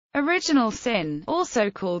Original sin,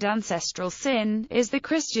 also called ancestral sin, is the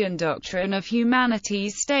Christian doctrine of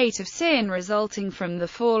humanity's state of sin resulting from the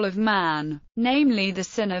fall of man, namely the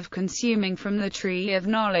sin of consuming from the tree of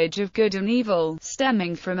knowledge of good and evil,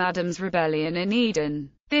 stemming from Adam's rebellion in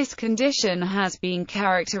Eden. This condition has been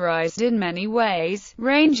characterized in many ways,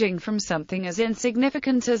 ranging from something as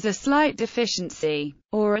insignificant as a slight deficiency,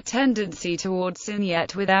 or a tendency towards sin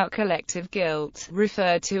yet without collective guilt,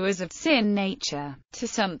 referred to as of sin nature, to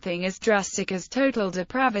something as drastic as total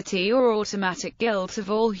depravity or automatic guilt of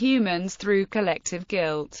all humans through collective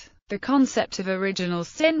guilt. The concept of original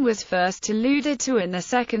sin was first alluded to in the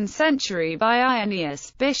 2nd century by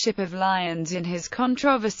Irenaeus, Bishop of Lyons, in his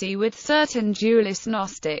controversy with certain dualist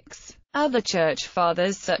Gnostics. Other church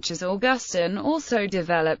fathers such as Augustine also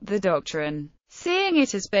developed the doctrine, seeing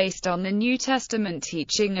it as based on the New Testament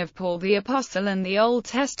teaching of Paul the Apostle and the Old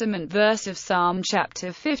Testament verse of Psalm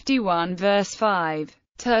chapter 51 verse 5.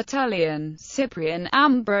 Tertullian, Cyprian,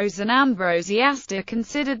 Ambrose and Ambrosiaster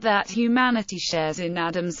considered that humanity shares in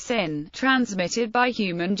Adam's sin, transmitted by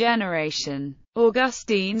human generation.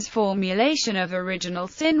 Augustine's formulation of original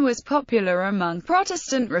sin was popular among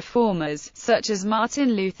Protestant reformers, such as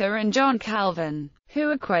Martin Luther and John Calvin,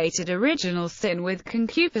 who equated original sin with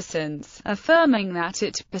concupiscence, affirming that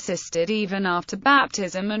it persisted even after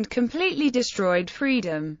baptism and completely destroyed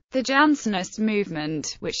freedom. The Jansenist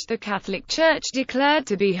movement, which the Catholic Church declared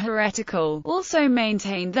to be heretical, also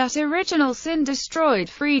maintained that original sin destroyed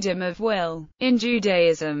freedom of will. In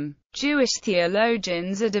Judaism, Jewish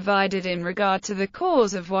theologians are divided in regard to the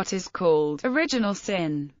cause of what is called original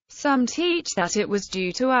sin. Some teach that it was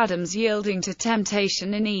due to Adam's yielding to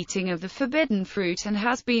temptation in eating of the forbidden fruit and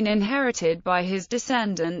has been inherited by his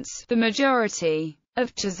descendants. The majority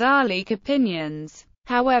of Chazalic opinions,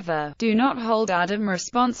 however, do not hold Adam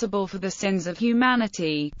responsible for the sins of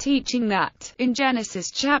humanity, teaching that, in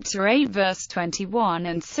Genesis chapter 8 verse 21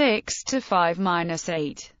 and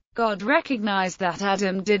 6-5-8, God recognized that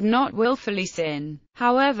Adam did not willfully sin.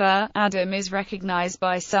 However, Adam is recognized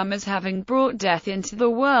by some as having brought death into the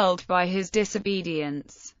world by his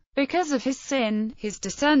disobedience. Because of his sin, his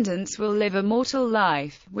descendants will live a mortal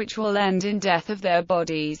life, which will end in death of their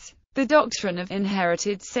bodies. The doctrine of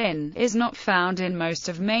inherited sin is not found in most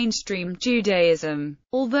of mainstream Judaism,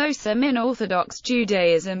 although some in Orthodox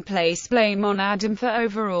Judaism place blame on Adam for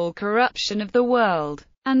overall corruption of the world.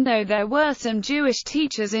 And though there were some Jewish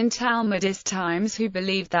teachers in Talmudist times who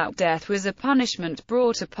believed that death was a punishment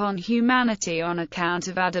brought upon humanity on account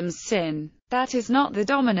of Adam's sin, that is not the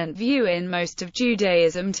dominant view in most of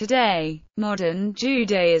Judaism today. Modern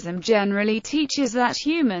Judaism generally teaches that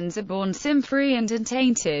humans are born sin-free and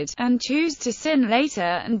untainted, and choose to sin later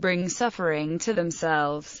and bring suffering to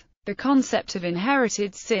themselves. The concept of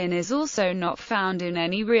inherited sin is also not found in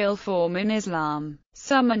any real form in Islam.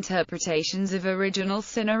 Some interpretations of original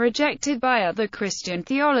sin are rejected by other Christian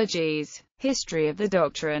theologies. History of the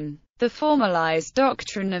doctrine. The formalized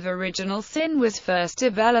doctrine of original sin was first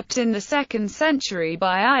developed in the 2nd century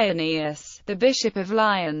by Irenaeus, the Bishop of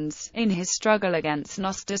Lyons, in his struggle against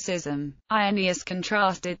Gnosticism. Irenaeus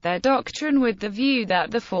contrasted their doctrine with the view that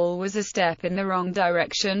the fall was a step in the wrong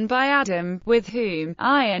direction by Adam, with whom,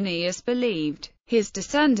 Irenaeus believed, his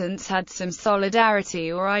descendants had some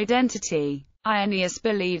solidarity or identity. Irenaeus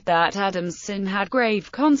believed that Adam's sin had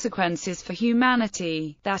grave consequences for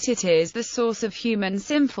humanity, that it is the source of human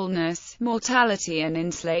sinfulness, mortality and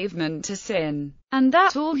enslavement to sin, and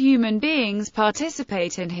that all human beings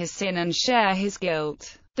participate in his sin and share his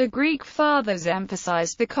guilt. The Greek fathers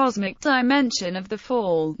emphasized the cosmic dimension of the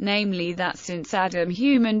fall, namely that since Adam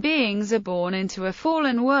human beings are born into a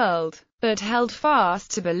fallen world, but held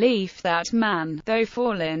fast to belief that man, though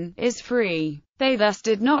fallen, is free. They thus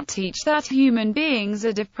did not teach that human beings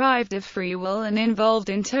are deprived of free will and involved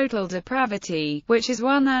in total depravity, which is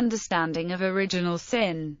one understanding of original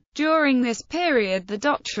sin. During this period, the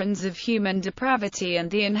doctrines of human depravity and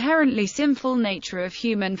the inherently sinful nature of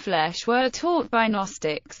human flesh were taught by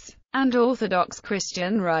Gnostics, and Orthodox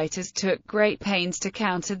Christian writers took great pains to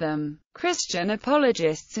counter them. Christian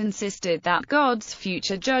apologists insisted that God's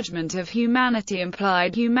future judgment of humanity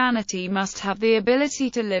implied humanity must have the ability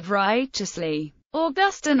to live righteously.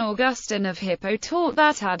 Augustine of Hippo taught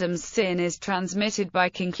that Adam's sin is transmitted by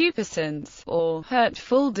concupiscence, or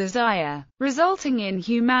hurtful desire, resulting in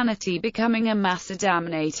humanity becoming a massa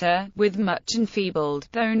damnata, with much enfeebled,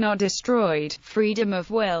 though not destroyed, freedom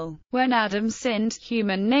of will. When Adam sinned,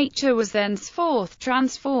 human nature was thenceforth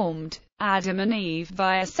transformed. Adam and Eve,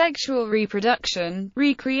 via sexual reproduction,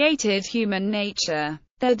 recreated human nature.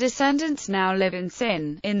 Their descendants now live in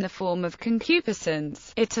sin, in the form of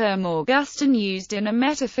concupiscence, a term Augustine used in a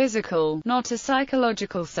metaphysical, not a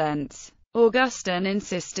psychological sense. Augustine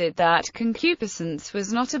insisted that concupiscence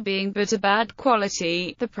was not a being but a bad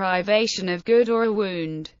quality, the privation of good or a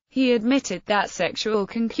wound. He admitted that sexual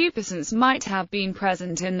concupiscence might have been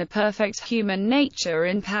present in the perfect human nature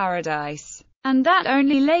in paradise, and that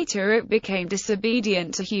only later it became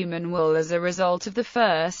disobedient to human will as a result of the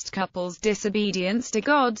first couple's disobedience to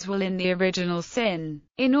God's will in the original sin.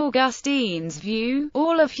 In Augustine's view,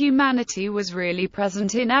 all of humanity was really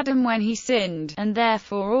present in Adam when he sinned, and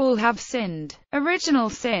therefore all have sinned.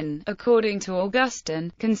 Original sin, according to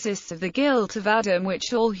Augustine, consists of the guilt of Adam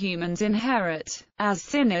which all humans inherit. As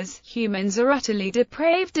sinners, humans are utterly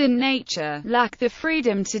depraved in nature, lack the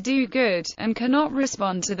freedom to do good, and cannot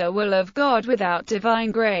respond to the will of God without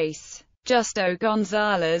divine grace. Justo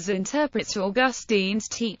Gonzalez interprets Augustine's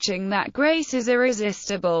teaching that grace is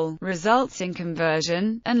irresistible, results in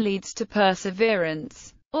conversion, and leads to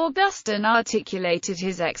perseverance. Augustine articulated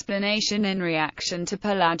his explanation in reaction to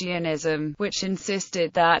Pelagianism, which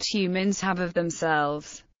insisted that humans have of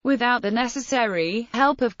themselves, without the necessary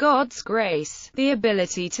help of God's grace, the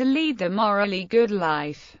ability to lead the morally good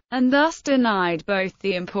life, and thus denied both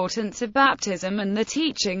the importance of baptism and the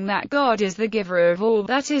teaching that God is the giver of all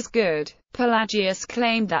that is good. Pelagius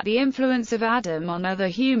claimed that the influence of Adam on other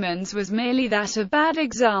humans was merely that of bad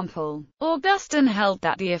example. Augustine held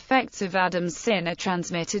that the effects of Adam's sin are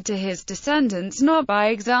transmitted to his descendants not by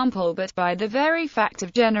example but by the very fact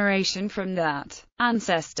of generation from that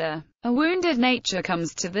ancestor. A wounded nature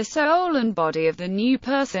comes to the soul and body of the new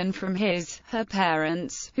person from her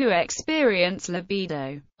parents, who experience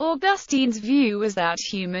libido. Augustine's view was that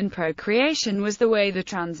human procreation was the way the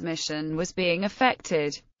transmission was being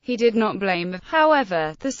affected. He did not blame,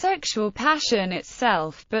 however, the sexual passion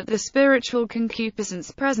itself, but the spiritual concupiscence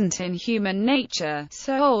present in human nature,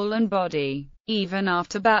 soul and body. Even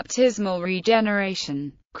after baptismal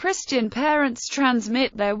regeneration, Christian parents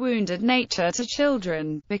transmit their wounded nature to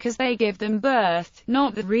children, because they give them birth,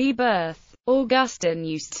 not the rebirth. Augustine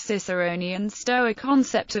used Ciceronian Stoic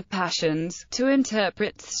concept of passions to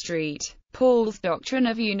interpret St. Paul's doctrine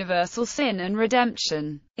of universal sin and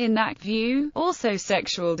redemption. In that view, also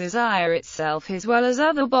sexual desire itself as well as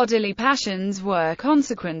other bodily passions were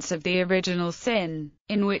consequence of the original sin,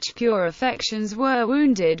 in which pure affections were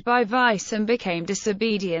wounded by vice and became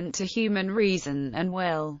disobedient to human reason and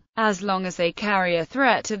will. As long as they carry a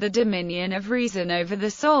threat to the dominion of reason over the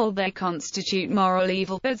soul, they constitute moral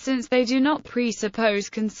evil, but since they do not presuppose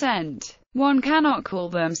consent, one cannot call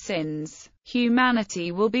them sins.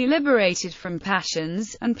 Humanity will be liberated from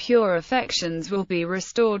passions, and pure affections will be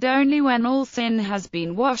restored only when all sin has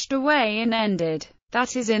been washed away and ended,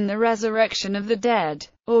 that is, in the resurrection of the dead.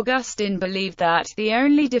 Augustine believed that the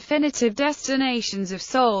only definitive destinations of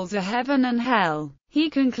souls are heaven and hell. He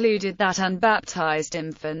concluded that unbaptized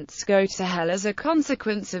infants go to hell as a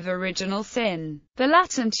consequence of original sin. The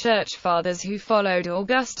Latin Church Fathers who followed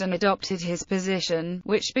Augustine adopted his position,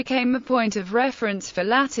 which became a point of reference for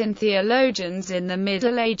Latin theologians in the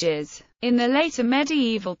Middle Ages. In the later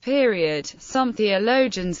medieval period, some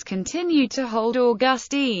theologians continued to hold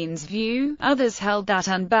Augustine's view, others held that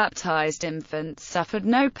unbaptized infants suffered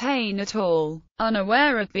no pain at all.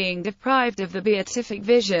 Unaware of being deprived of the beatific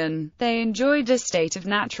vision, they enjoyed a state of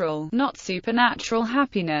natural, not supernatural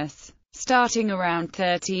happiness. Starting around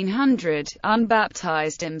 1300,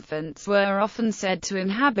 unbaptized infants were often said to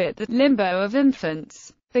inhabit the limbo of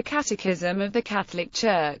infants. The Catechism of the Catholic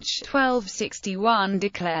Church, 1261,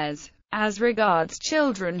 declares, as regards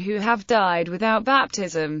children who have died without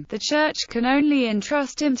baptism, the Church can only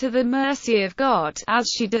entrust him to the mercy of God,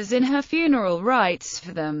 as she does in her funeral rites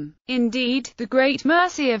for them. Indeed, the great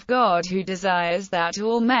mercy of God who desires that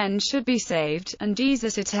all men should be saved, and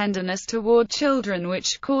Jesus' tenderness toward children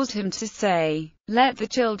which caused him to say, "Let the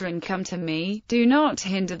children come to me, do not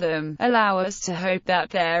hinder them," allow us to hope that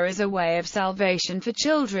there is a way of salvation for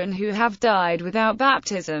children who have died without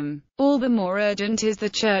baptism. All the more urgent is the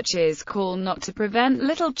Church's call not to prevent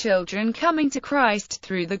little children coming to Christ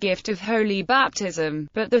through the gift of holy baptism,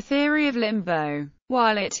 but the theory of limbo,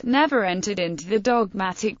 while it never entered into the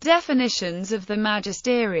dogmatic definitions of the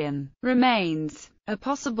magisterium, remains a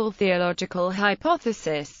possible theological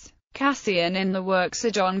hypothesis. Cassian in the work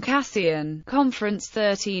Sir John Cassian, Conference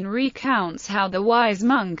 13, recounts how the wise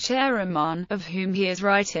monk Chaeremon, of whom he is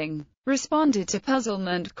writing, responded to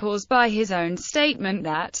puzzlement caused by his own statement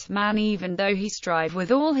that man, even though he strive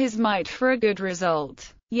with all his might for a good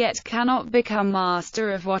result, yet cannot become master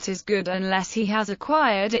of what is good unless he has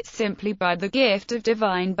acquired it simply by the gift of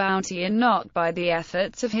divine bounty and not by the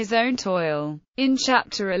efforts of his own toil. In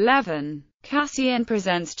Chapter 11, Cassian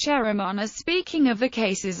presents Cheremon as speaking of the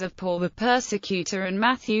cases of Paul the persecutor and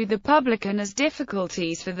Matthew the publican as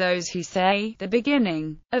difficulties for those who say, the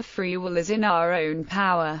beginning of free will is in our own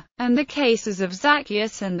power, and the cases of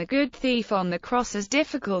Zacchaeus and the good thief on the cross as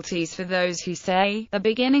difficulties for those who say, the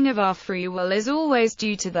beginning of our free will is always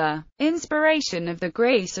due to the inspiration of the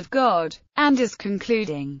grace of God, and as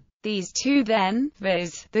concluding, these two then,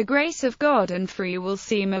 viz., the grace of God and free will,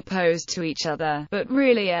 seem opposed to each other, but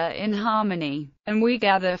really are in harmony, and we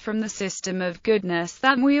gather from the system of goodness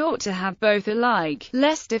that we ought to have both alike,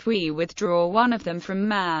 lest if we withdraw one of them from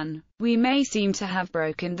man, we may seem to have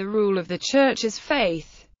broken the rule of the Church's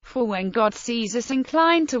faith. For when God sees us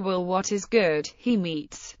inclined to will what is good, he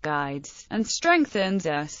meets, guides, and strengthens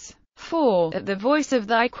us. For, at the voice of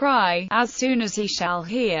thy cry, as soon as he shall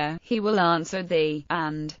hear, he will answer thee,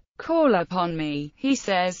 and call upon me, he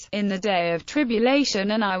says, in the day of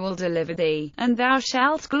tribulation, and I will deliver thee, and thou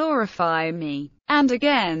shalt glorify me. And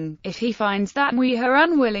again, if he finds that we are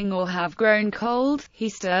unwilling or have grown cold, he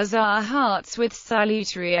stirs our hearts with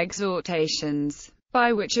salutary exhortations,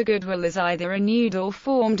 by which a good will is either renewed or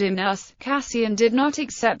formed in us. Cassian did not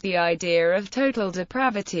accept the idea of total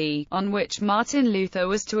depravity, on which Martin Luther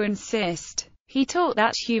was to insist. He taught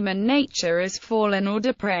that human nature is fallen or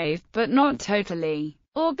depraved, but not totally.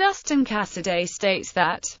 Augustine Cassidy states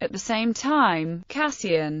that, at the same time,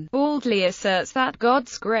 Cassian boldly asserts that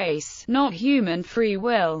God's grace, not human free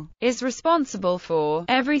will, is responsible for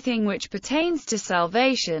everything which pertains to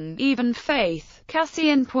salvation, even faith.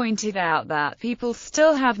 Cassian pointed out that people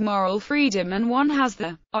still have moral freedom and one has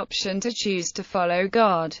the option to choose to follow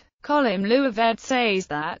God. Colin Louaved says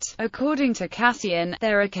that, according to Cassian,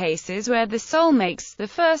 there are cases where the soul makes the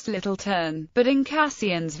first little turn, but in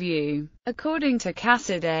Cassian's view, according to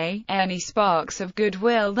Cassidy, any sparks of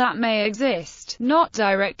goodwill that may exist, not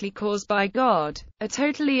directly caused by God, are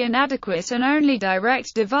totally inadequate, and only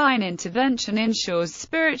direct divine intervention ensures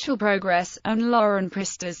spiritual progress. And Lauren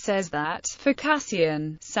Pristas says that, for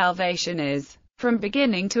Cassian, salvation is, from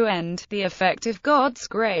beginning to end, the effect of God's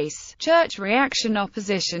grace. Church reaction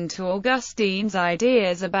opposition to Augustine's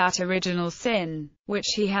ideas about original sin, which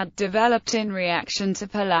he had developed in reaction to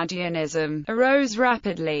Pelagianism, arose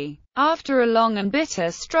rapidly. After a long and bitter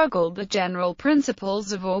struggle, the general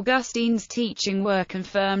principles of Augustine's teaching were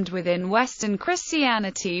confirmed within Western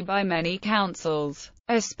Christianity by many councils,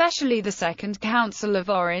 especially the Second Council of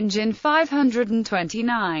Orange in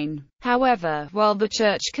 529. However, while the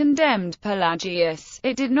Church condemned Pelagius,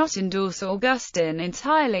 it did not endorse Augustine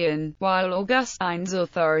entirely, and, while Augustine's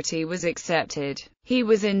authority was accepted, he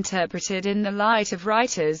was interpreted in the light of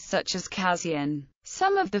writers such as Cassian.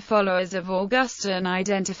 Some of the followers of Augustine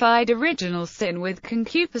identified original sin with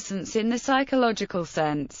concupiscence in the psychological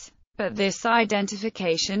sense, but this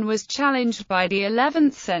identification was challenged by the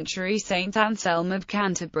 11th century Saint Anselm of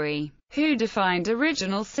Canterbury, who defined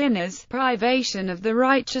original sin as privation of the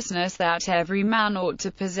righteousness that every man ought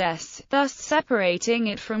to possess, thus separating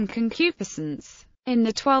it from concupiscence. In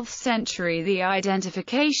the 12th century, the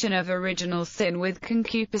identification of original sin with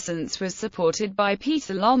concupiscence was supported by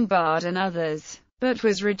Peter Lombard and others, but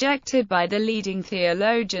was rejected by the leading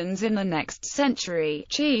theologians in the next century,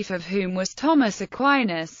 chief of whom was Thomas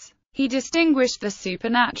Aquinas. He distinguished the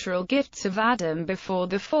supernatural gifts of Adam before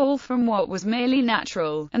the fall from what was merely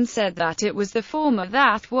natural, and said that it was the former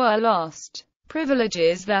that were lost,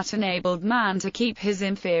 privileges that enabled man to keep his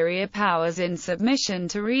inferior powers in submission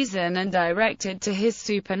to reason and directed to his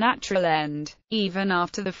supernatural end. Even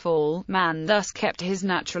after the fall, man thus kept his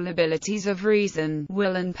natural abilities of reason,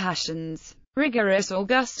 will and passions. Rigorous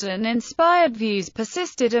Augustine-inspired views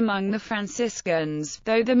persisted among the Franciscans,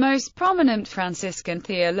 though the most prominent Franciscan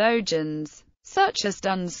theologians, such as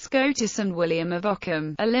Duns Scotus and William of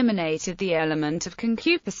Ockham, eliminated the element of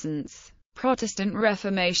concupiscence. Protestant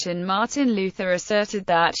Reformation Martin Luther asserted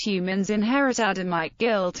that humans inherit Adamite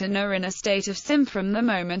guilt and are in a state of sin from the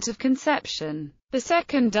moment of conception. The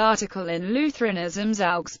second article in Lutheranism's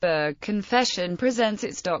Augsburg Confession presents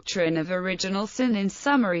its doctrine of original sin in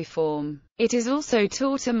summary form. It is also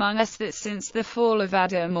taught among us that since the fall of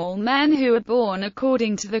Adam, all men who are born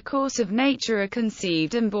according to the course of nature are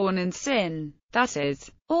conceived and born in sin. That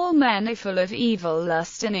is, all men are full of evil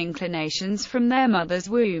lust and inclinations from their mothers'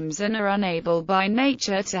 wombs, and are unable by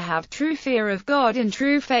nature to have true fear of God and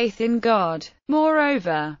true faith in God.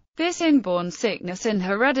 Moreover, this inborn sickness and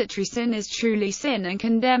hereditary sin is truly sin, and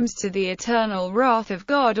condemns to the eternal wrath of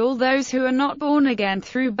God all those who are not born again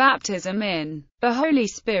through baptism in the Holy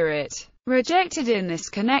Spirit. Rejected in this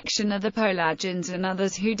connection are the Pelagians and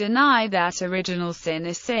others who deny that original sin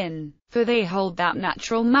is sin, for they hold that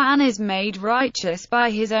natural man is made righteous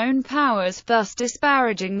by his own powers, thus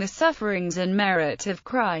disparaging the sufferings and merit of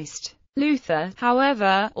Christ. Luther,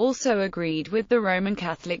 however, also agreed with the Roman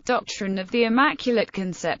Catholic doctrine of the Immaculate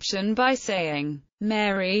Conception by saying,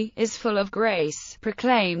 Mary is full of grace,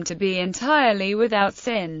 proclaimed to be entirely without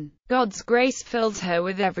sin. God's grace fills her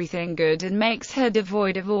with everything good and makes her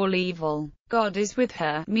devoid of all evil. God is with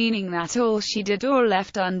her, meaning that all she did or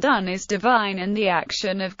left undone is divine and the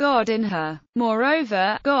action of God in her.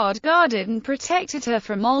 Moreover, God guarded and protected her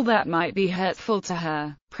from all that might be hurtful to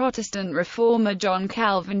her. Protestant reformer John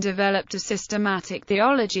Calvin developed a systematic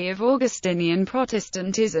theology of Augustinian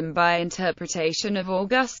Protestantism by interpretation of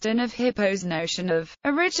Augustine of Hippo's notion of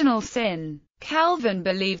original sin. Calvin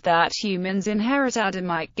believed that humans inherit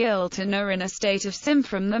Adamite guilt and are in a state of sin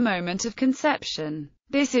from the moment of conception.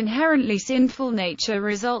 This inherently sinful nature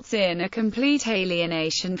results in a complete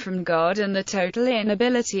alienation from God and the total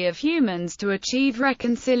inability of humans to achieve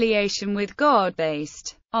reconciliation with God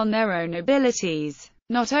based on their own abilities.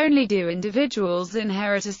 Not only do individuals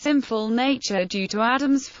inherit a sinful nature due to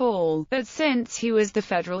Adam's fall, but since he was the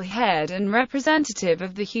federal head and representative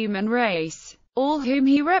of the human race, all whom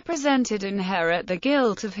he represented inherit the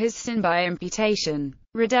guilt of his sin by imputation.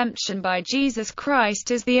 Redemption by Jesus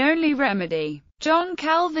Christ is the only remedy. John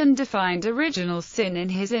Calvin defined original sin in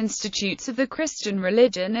his Institutes of the Christian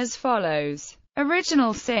Religion as follows.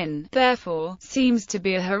 Original sin, therefore, seems to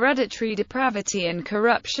be a hereditary depravity and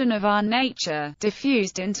corruption of our nature,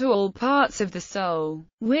 diffused into all parts of the soul,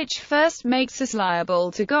 which first makes us liable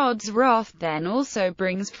to God's wrath, then also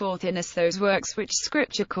brings forth in us those works which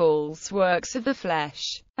Scripture calls works of the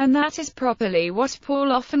flesh, and that is properly what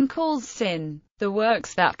Paul often calls sin. The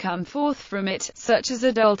works that come forth from it, such as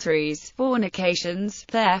adulteries, fornications,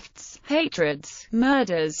 thefts, hatreds,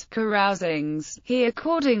 murders, carousings, he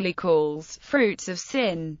accordingly calls fruits of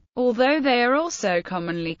sin, although they are also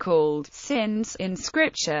commonly called sins in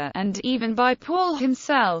Scripture, and even by Paul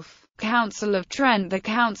himself. Council of Trent. The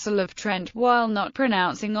Council of Trent, while not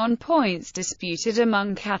pronouncing on points disputed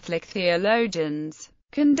among Catholic theologians,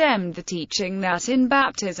 condemned the teaching that in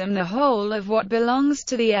baptism the whole of what belongs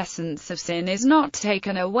to the essence of sin is not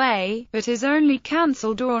taken away, but is only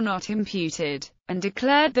cancelled or not imputed, and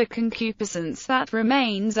declared the concupiscence that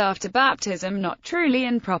remains after baptism not truly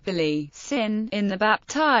and properly sin in the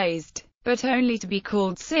baptized, but only to be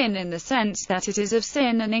called sin in the sense that it is of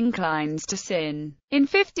sin and inclines to sin. In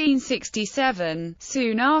 1567,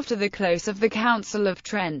 soon after the close of the Council of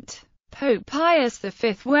Trent, Pope Pius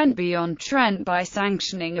V went beyond Trent by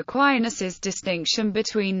sanctioning Aquinas's distinction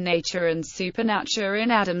between nature and supernature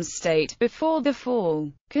in Adam's state before the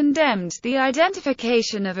fall, condemned the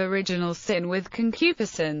identification of original sin with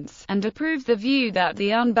concupiscence, and approved the view that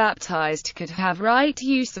the unbaptized could have right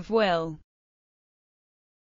use of will.